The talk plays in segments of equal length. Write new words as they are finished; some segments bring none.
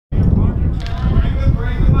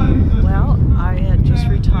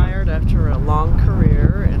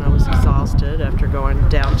going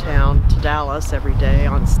downtown to Dallas every day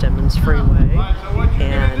on Stemmons Freeway,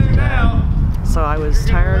 and so I was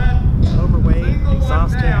tired, overweight,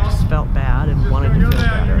 exhausted, just felt bad and wanted to feel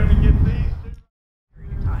better.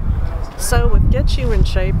 So with Get You in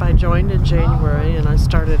Shape, I joined in January and I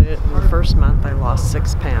started it. In the first month I lost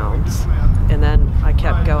 6 pounds, and then I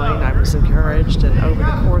kept going. I was encouraged, and over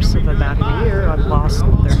the course of about a year I've lost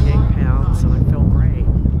 38 pounds and I feel great.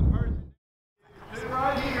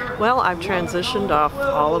 Well, I've transitioned off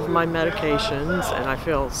all of my medications and I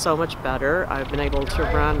feel so much better. I've been able to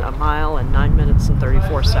run a mile in 9 minutes and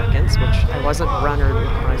 34 seconds, which I wasn't a runner when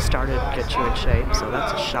I started Get You in Shape, so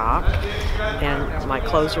that's a shock. And my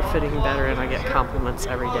clothes are fitting better and I get compliments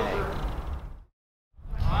every day.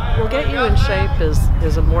 Well, Get You in Shape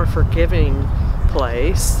is a more forgiving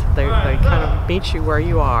place. They kind of meet you where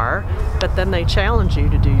you are, but then they challenge you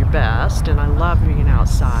to do your best, and I love being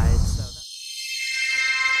outside.